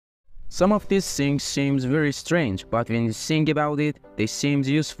Some of these things seem very strange, but when you think about it, they seem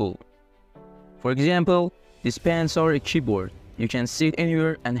useful. For example, these pens are a keyboard. You can sit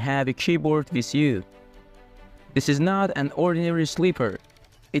anywhere and have a keyboard with you. This is not an ordinary slipper.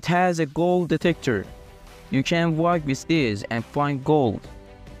 It has a gold detector. You can walk with this and find gold.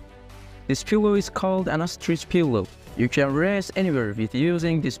 This pillow is called an ostrich pillow. You can rest anywhere with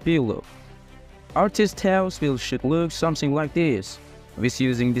using this pillow. Artist house should look something like this. With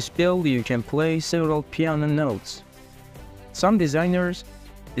using this pillow, you can play several piano notes. Some designers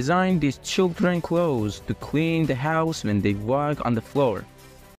design these children's clothes to clean the house when they walk on the floor.